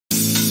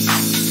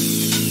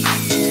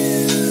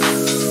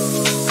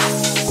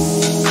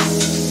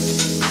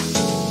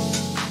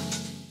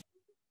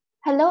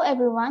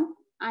everyone,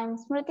 I'm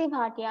Smriti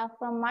Bhatia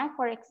from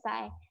Myforex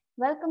Eye.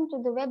 Welcome to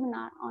the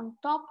webinar on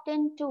top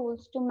 10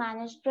 tools to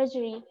manage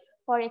treasury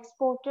for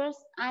exporters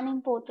and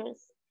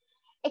importers.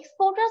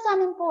 Exporters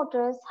and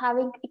importers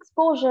having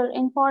exposure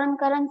in foreign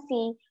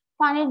currency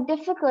find it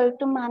difficult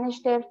to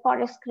manage their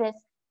forex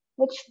risk,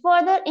 which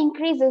further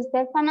increases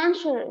their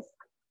financial risk.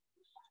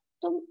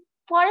 The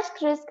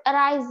forex risk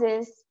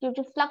arises due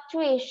to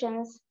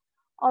fluctuations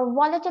or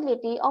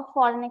volatility of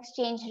foreign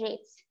exchange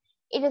rates.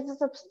 It is a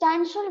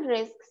substantial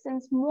risk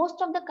since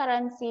most of the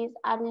currencies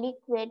are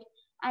liquid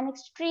and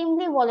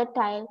extremely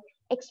volatile,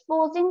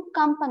 exposing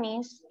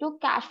companies to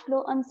cash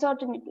flow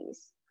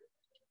uncertainties.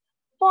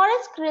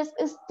 Forex risk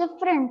is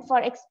different for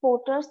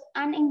exporters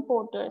and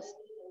importers.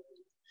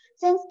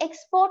 Since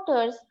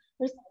exporters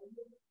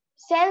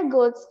sell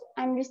goods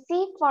and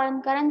receive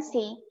foreign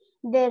currency,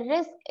 their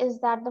risk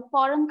is that the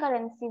foreign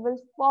currency will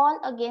fall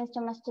against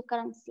domestic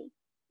currency.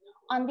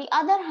 On the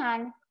other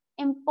hand,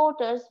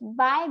 importers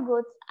buy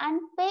goods and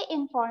pay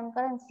in foreign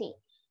currency.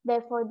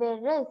 Therefore, their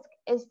risk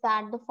is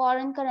that the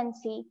foreign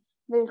currency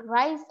will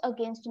rise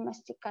against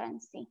domestic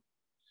currency.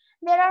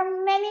 There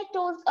are many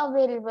tools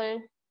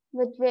available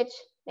with which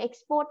the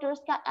exporters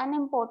and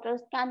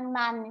importers can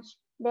manage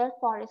their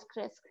forex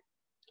risk.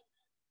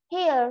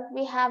 Here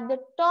we have the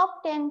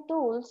top 10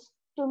 tools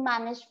to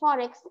manage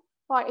forex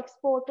for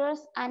exporters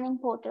and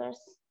importers.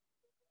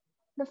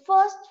 The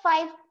first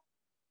 5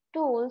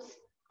 tools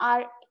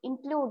are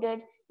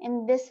included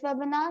in this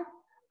webinar,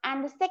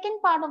 and the second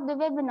part of the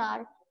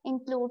webinar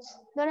includes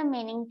the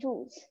remaining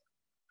tools.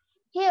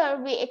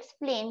 Here we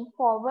explain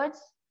forwards,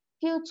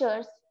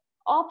 futures,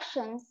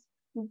 options,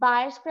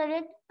 buyer's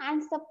credit,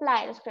 and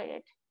supplier's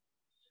credit.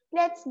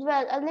 Let's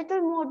dwell a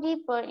little more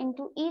deeper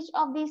into each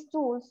of these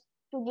tools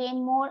to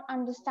gain more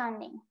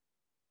understanding.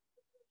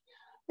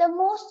 The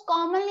most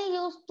commonly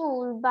used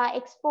tool by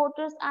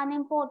exporters and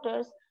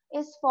importers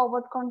is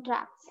forward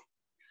contracts.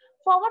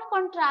 Forward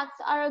contracts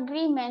are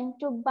agreement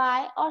to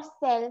buy or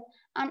sell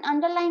an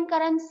underlying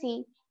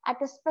currency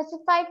at a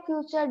specified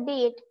future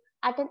date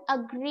at an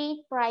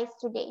agreed price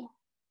today.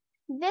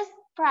 This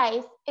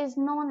price is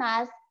known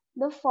as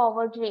the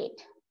forward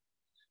rate.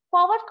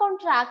 Forward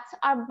contracts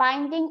are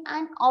binding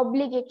and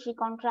obligatory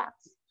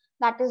contracts.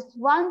 That is,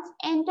 once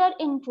entered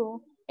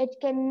into, it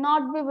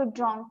cannot be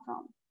withdrawn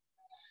from.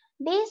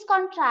 These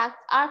contracts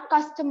are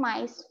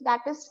customized,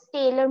 that is,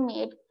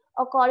 tailor-made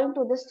according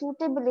to the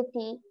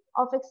suitability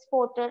of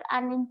exporter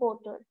and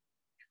importer.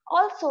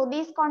 Also,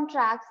 these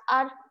contracts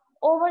are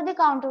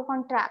over-the-counter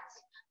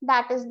contracts,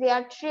 that is, they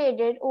are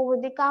traded over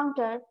the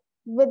counter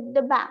with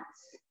the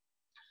banks.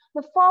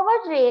 The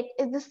forward rate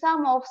is the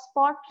sum of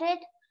spot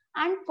rate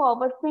and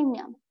forward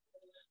premium.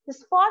 The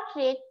spot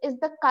rate is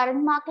the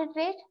current market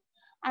rate,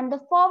 and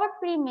the forward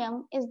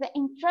premium is the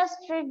interest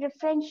rate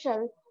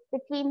differential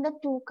between the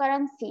two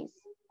currencies.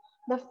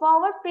 The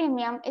forward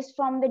premium is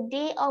from the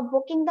day of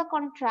booking the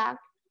contract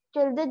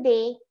till the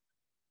day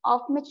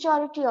of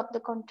maturity of the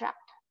contract.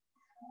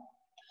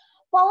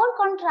 Forward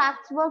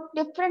contracts work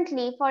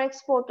differently for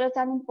exporters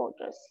and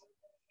importers.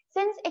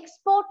 Since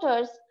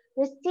exporters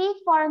receive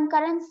foreign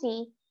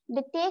currency,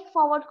 they take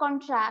forward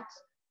contracts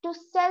to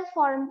sell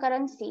foreign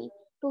currency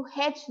to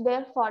hedge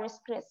their forex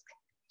risk.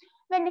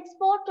 When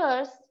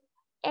exporters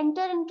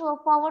enter into a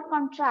forward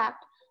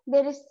contract,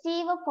 they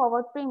receive a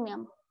forward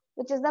premium,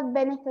 which is a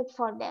benefit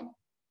for them.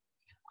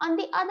 On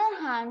the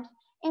other hand,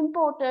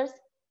 importers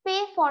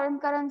pay foreign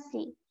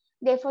currency.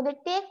 Therefore, they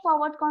take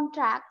forward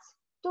contracts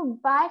to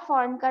buy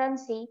foreign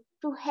currency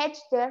to hedge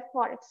their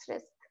forex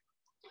risk.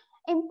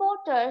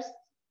 Importers,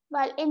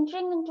 while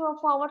entering into a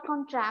forward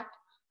contract,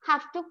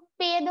 have to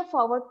pay the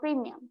forward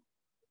premium.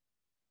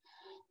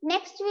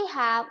 Next, we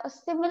have a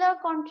similar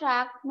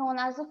contract known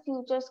as a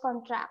futures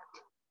contract.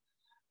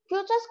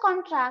 Futures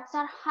contracts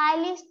are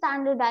highly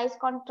standardized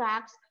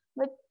contracts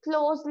with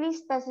closely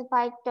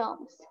specified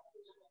terms.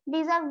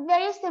 These are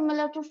very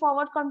similar to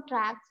forward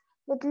contracts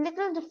with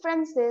little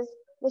differences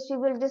which we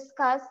will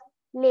discuss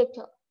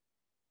later.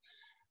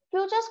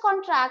 Futures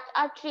contracts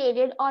are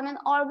traded on an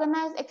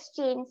organized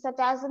exchange such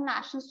as the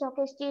National Stock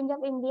Exchange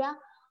of India,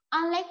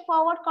 unlike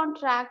forward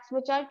contracts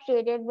which are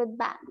traded with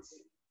banks.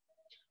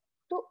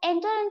 To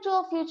enter into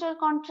a future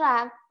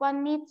contract,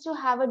 one needs to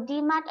have a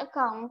demat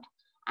account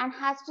and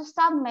has to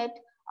submit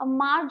a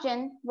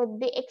margin with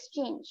the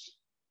exchange.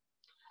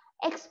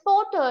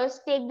 Exporters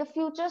take the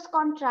futures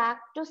contract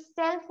to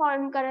sell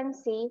foreign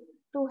currency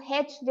to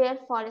hedge their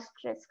forex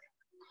risk,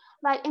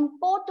 while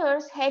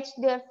importers hedge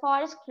their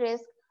forex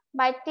risk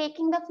by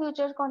taking the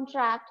futures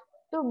contract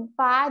to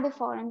buy the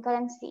foreign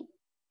currency.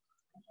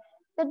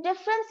 The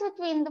difference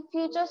between the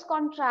futures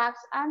contracts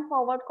and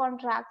forward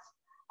contracts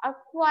are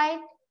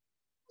quite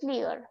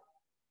clear.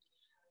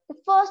 The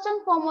first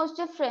and foremost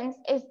difference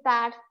is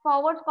that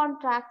forward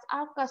contracts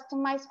are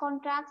customized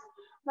contracts,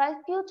 while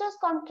futures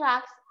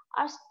contracts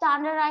are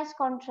standardized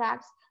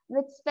contracts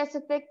with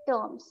specific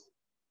terms.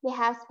 They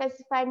have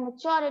specified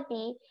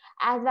maturity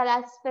as well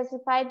as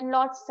specified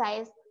lot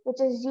size,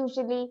 which is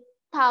usually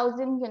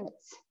 1,000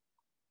 units.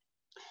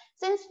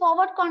 Since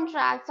forward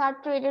contracts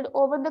are traded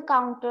over the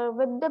counter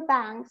with the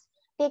banks,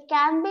 they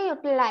can be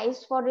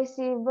utilized for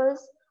receivables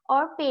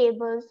or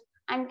payables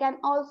and can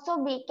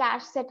also be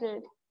cash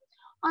settled.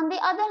 On the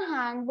other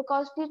hand,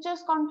 because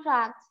futures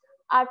contracts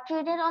are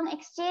traded on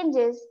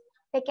exchanges,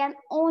 they can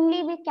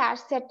only be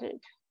cash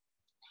settled.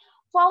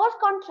 Forward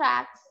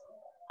contracts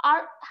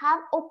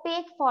have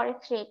opaque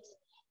forex rates.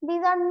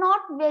 These are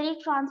not very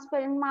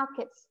transparent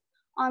markets.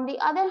 On the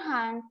other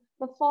hand,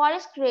 the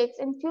forex rates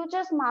in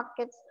futures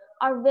markets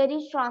are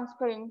very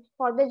transparent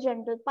for the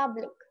general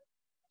public.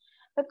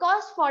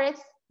 Because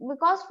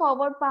because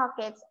forward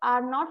markets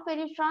are not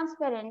very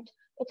transparent,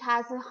 it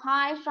has a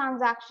high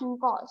transaction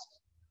cost.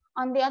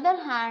 On the other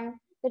hand,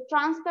 the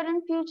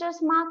transparent futures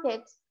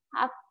markets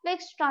have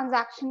fixed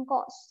transaction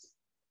costs.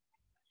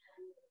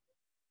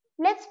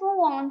 Let's move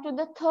on to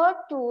the third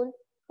tool,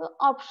 the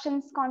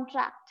options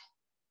contract.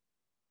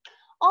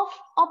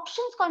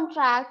 Options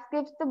contract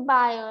gives the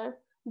buyer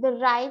the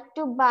right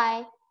to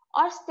buy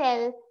or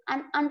sell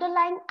an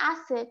underlying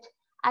asset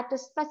at a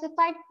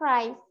specified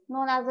price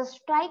known as the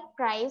strike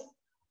price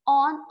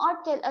on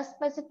or till a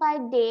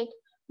specified date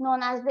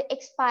known as the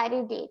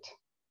expiry date.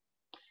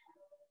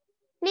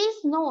 Please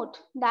note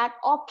that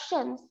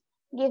options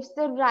gives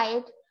the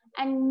right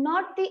and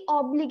not the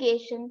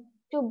obligation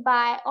to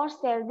buy or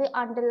sell the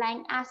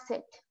underlying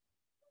asset.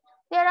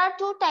 There are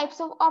two types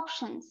of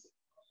options.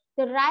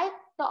 The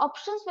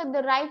options with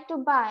the right to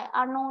buy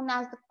are known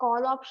as the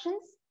call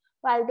options,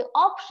 while the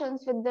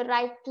options with the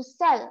right to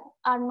sell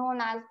are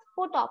known as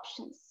put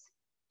options.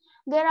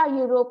 There are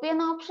European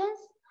options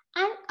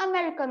and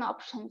American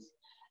options.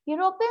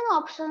 European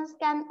options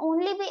can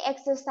only be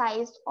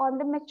exercised on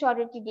the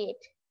maturity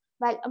date,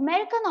 while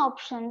American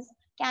options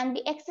can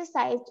be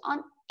exercised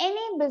on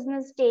any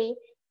business day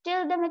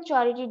till the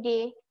maturity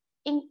day,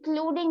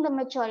 including the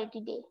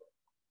maturity day.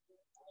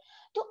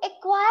 To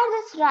acquire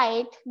this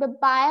right, the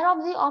buyer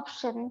of the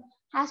option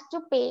has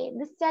to pay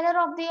the seller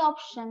of the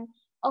option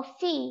a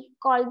fee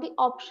called the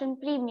option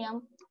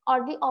premium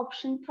or the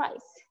option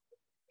price.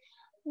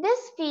 This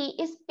fee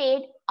is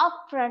paid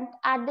upfront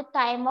at the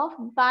time of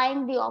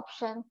buying the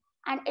option,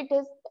 and it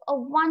is a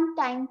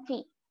one-time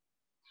fee.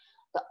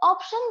 The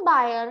option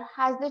buyer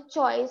has the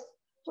choice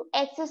to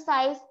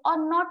exercise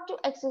or not to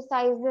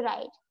exercise the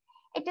right.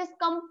 It is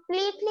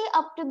completely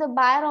up to the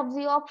buyer of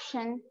the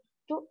option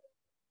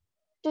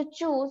to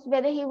choose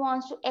whether he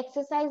wants to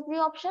exercise the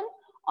option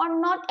or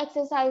not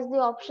exercise the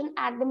option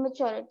at the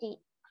maturity,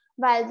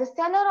 while the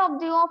seller of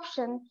the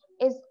option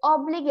is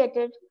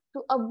obligated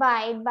to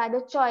abide by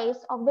the choice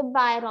of the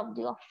buyer of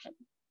the option.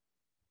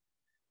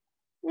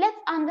 Let's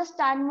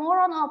understand more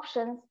on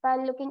options by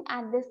looking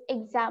at this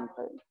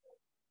example.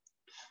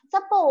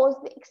 Suppose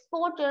the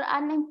exporter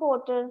and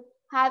importer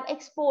have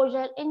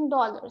exposure in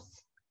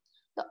dollars.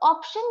 The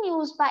option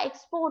used by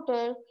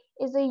exporter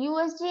is a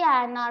USD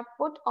INR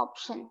put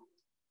option.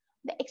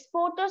 The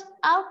exporter's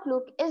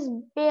outlook is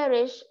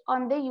bearish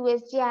on the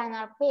USD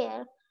INR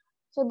pair,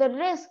 so the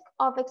risk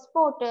of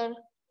exporter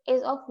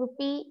is of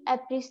rupee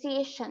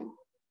appreciation.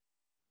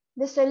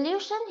 The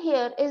solution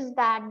here is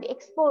that the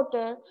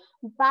exporter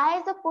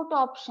buys a put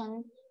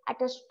option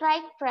at a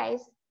strike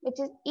price which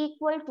is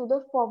equal to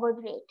the forward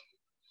rate.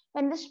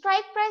 When the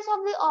strike price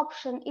of the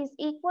option is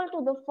equal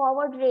to the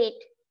forward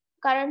rate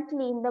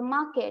currently in the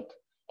market,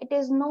 it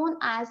is known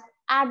as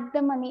at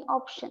the money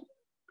option.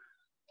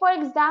 For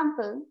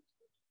example,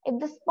 if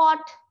the spot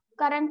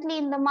currently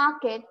in the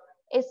market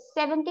is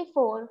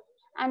 74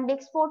 and the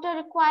exporter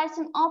requires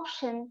an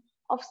option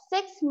of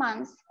 6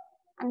 months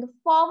and the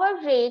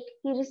forward rate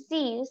he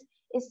receives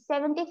is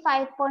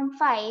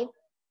 75.5,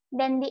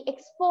 then the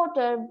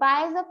exporter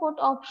buys a put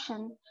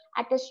option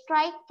at a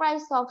strike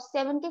price of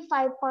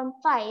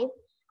 75.5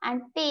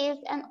 and pays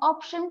an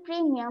option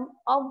premium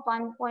of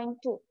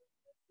 1.2.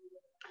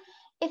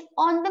 If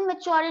on the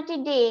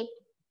maturity date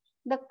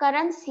the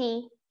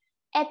currency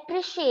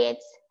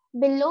appreciates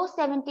below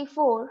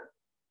 74,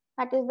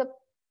 that is the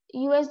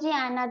USD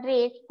INR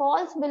rate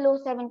falls below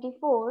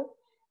 74,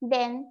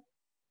 then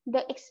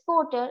the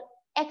exporter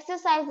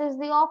exercises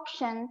the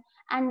option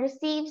and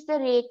receives the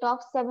rate of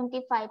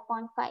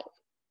 75.5.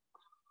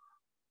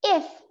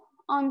 If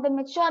on the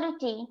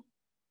maturity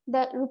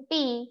the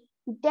rupee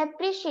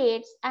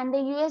depreciates and the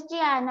USD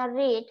INR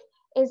rate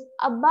is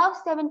above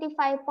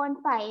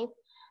 75.5,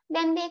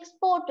 then the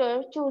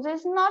exporter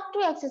chooses not to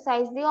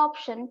exercise the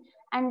option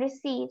and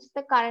receives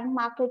the current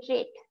market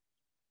rate.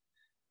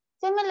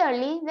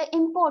 Similarly, the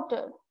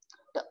importer.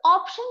 The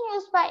option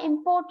used by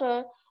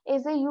importer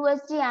is a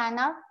USD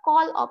INR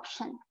call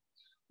option.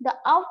 The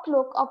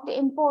outlook of the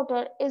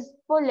importer is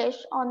bullish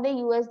on the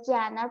USD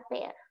INR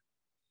pair.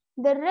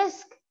 The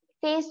risk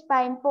faced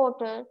by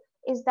importer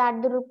is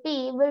that the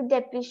rupee will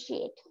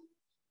depreciate.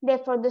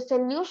 Therefore, the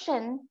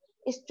solution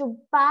is to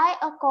buy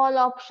a call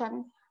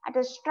option at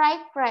a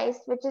strike price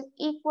which is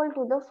equal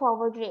to the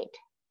forward rate.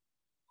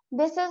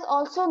 This is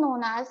also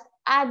known as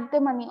at the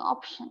money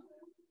option.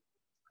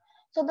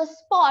 So the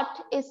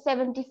spot is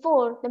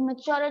 74, the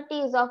maturity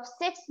is of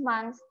 6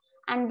 months,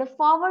 and the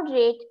forward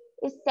rate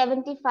is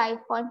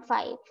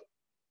 75.5.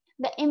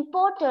 The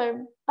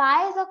importer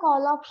buys a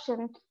call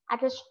option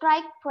at a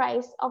strike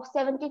price of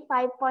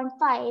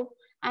 75.5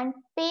 and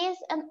pays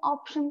an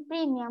option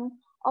premium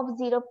of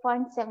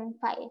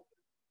 0.75.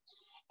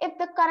 If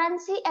the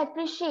currency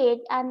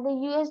appreciates and the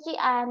USD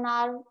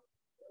INR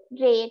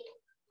rate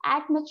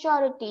at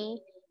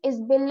maturity is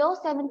below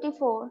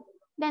 74,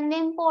 then the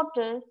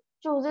importer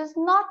chooses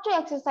not to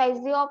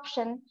exercise the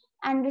option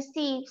and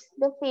receives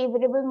the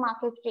favorable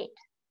market rate.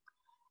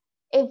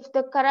 If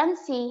the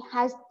currency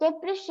has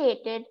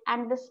depreciated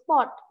and the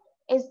spot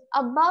is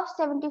above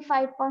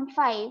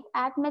 75.5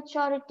 at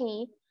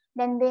maturity,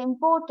 then the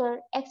importer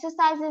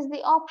exercises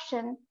the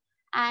option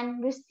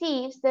and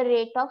receives the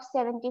rate of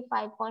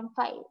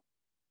 75.5.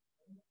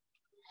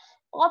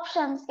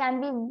 Options can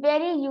be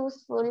very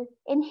useful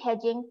in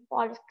hedging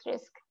forex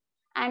risk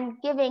and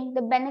giving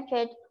the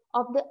benefit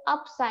of the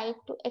upside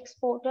to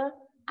exporter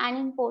and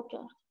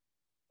importer.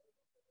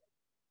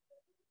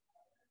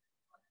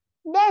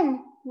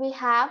 Then we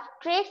have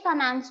trade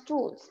finance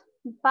tools,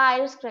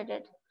 buyer's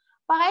credit.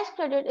 Buyer's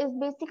credit is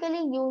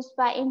basically used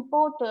by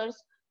importers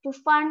to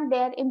fund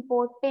their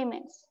import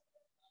payments.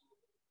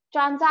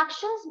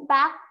 Transactions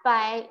backed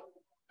by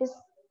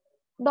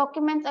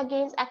documents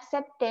against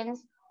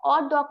acceptance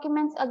or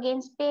documents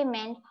against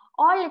payment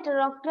or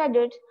letter of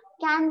credit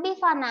can be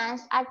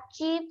financed at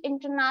cheap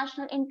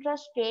international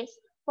interest rates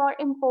for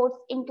imports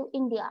into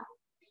India.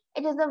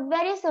 It is a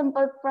very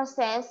simple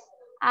process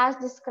as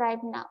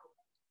described now.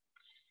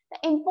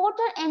 The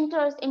importer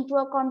enters into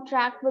a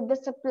contract with the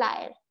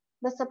supplier.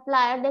 The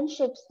supplier then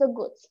ships the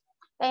goods.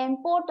 The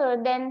importer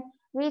then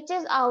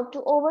reaches out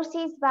to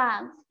overseas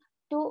banks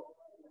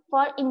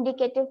for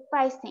indicative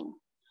pricing.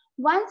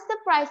 Once the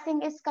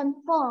pricing is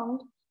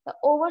confirmed, the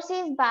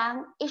overseas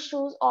bank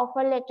issues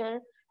offer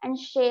letter and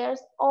shares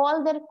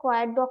all the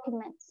required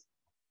documents.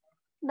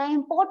 The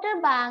importer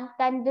bank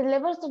then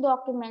delivers the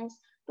documents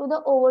to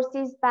the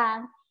overseas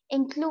bank,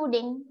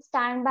 including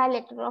standby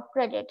letter of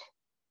credit.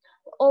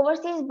 The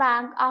overseas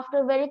bank,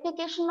 after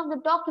verification of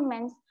the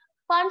documents,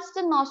 funds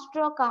the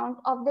nostro account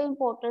of the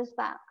importer's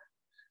bank.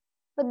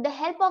 With the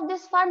help of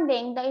this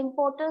funding, the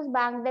importer's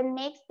bank then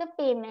makes the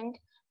payment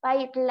by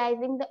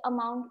utilizing the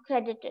amount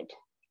credited.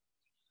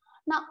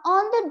 Now,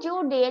 on the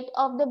due date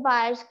of the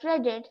buyer's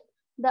credit,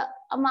 the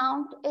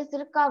amount is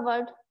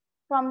recovered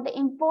from the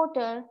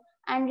importer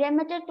and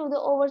remitted to the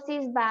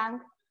overseas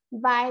bank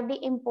by the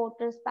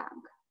importer's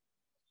bank.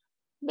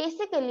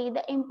 Basically,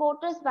 the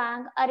importer's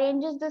bank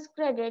arranges this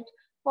credit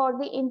for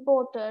the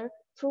importer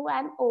through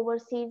an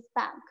overseas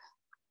bank.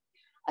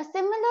 A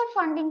similar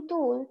funding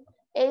tool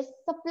is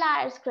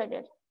supplier's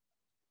credit.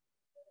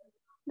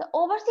 The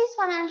overseas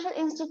financial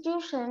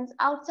institutions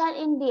outside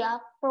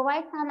India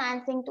provide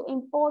financing to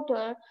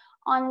importer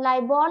on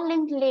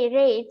LIBOR-linked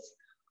rates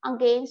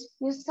against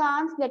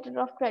USAN's letter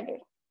of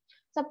credit.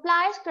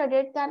 Supplier's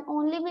credit can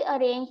only be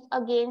arranged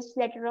against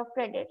letter of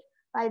credit,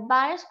 while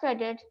buyer's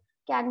credit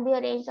can be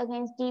arranged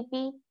against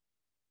DP,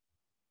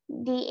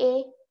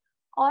 DA,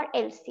 or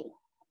LC.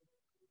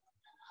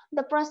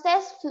 The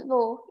process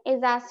flow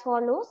is as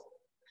follows.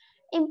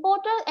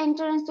 Importer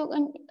enters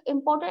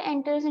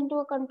into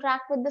a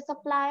contract with the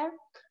supplier.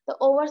 The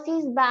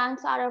overseas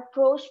banks are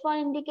approached for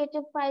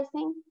indicative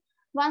pricing.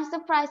 Once the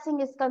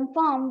pricing is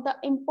confirmed, the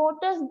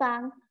importer's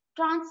bank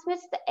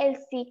transmits the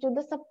LC to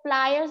the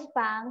supplier's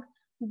bank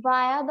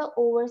via the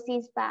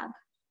overseas bank,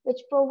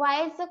 which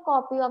provides a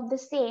copy of the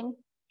same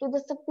to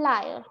the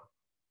supplier.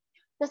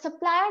 The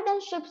supplier then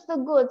ships the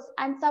goods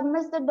and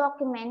submits the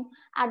document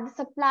at the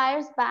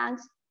supplier's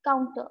bank's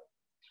counter.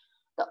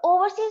 The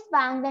overseas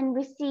bank then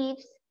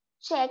receives,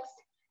 checks,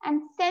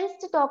 and sends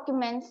the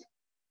documents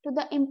to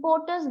the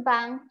importer's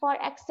bank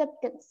for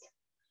acceptance.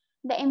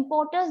 The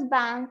importer's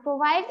bank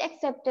provides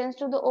acceptance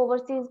to the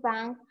overseas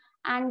bank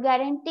and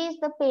guarantees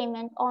the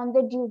payment on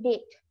the due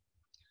date.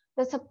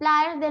 The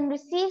supplier then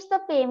receives the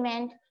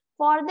payment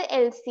for the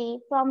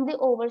LC from the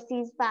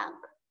overseas bank.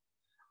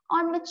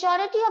 On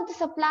maturity of the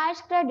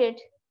supplier's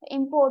credit, the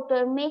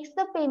importer makes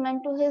the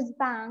payment to his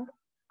bank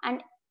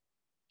and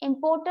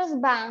importer's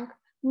bank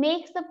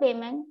makes the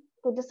payment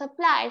to the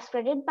supplier's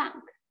credit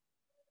bank.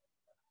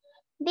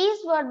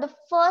 These were the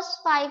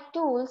first 5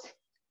 tools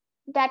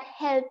that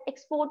help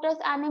exporters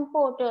and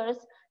importers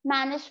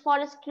manage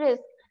forex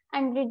risk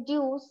and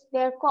reduce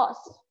their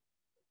costs.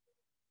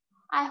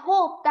 I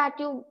hope that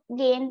you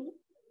gained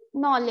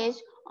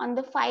knowledge on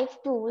the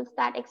 5 tools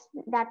that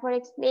were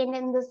explained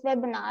in this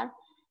webinar.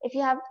 If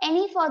you have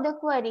any further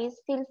queries,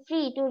 feel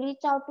free to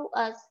reach out to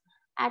us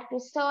at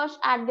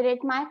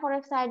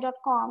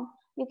research@myforexeye.com.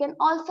 You can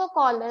also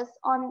call us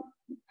on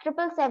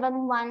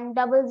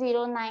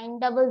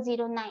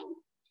 777-1009009.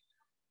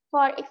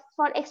 For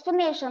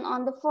explanation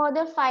on the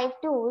further 5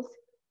 tools,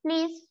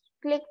 please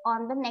click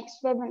on the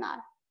next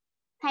webinar.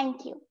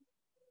 Thank you.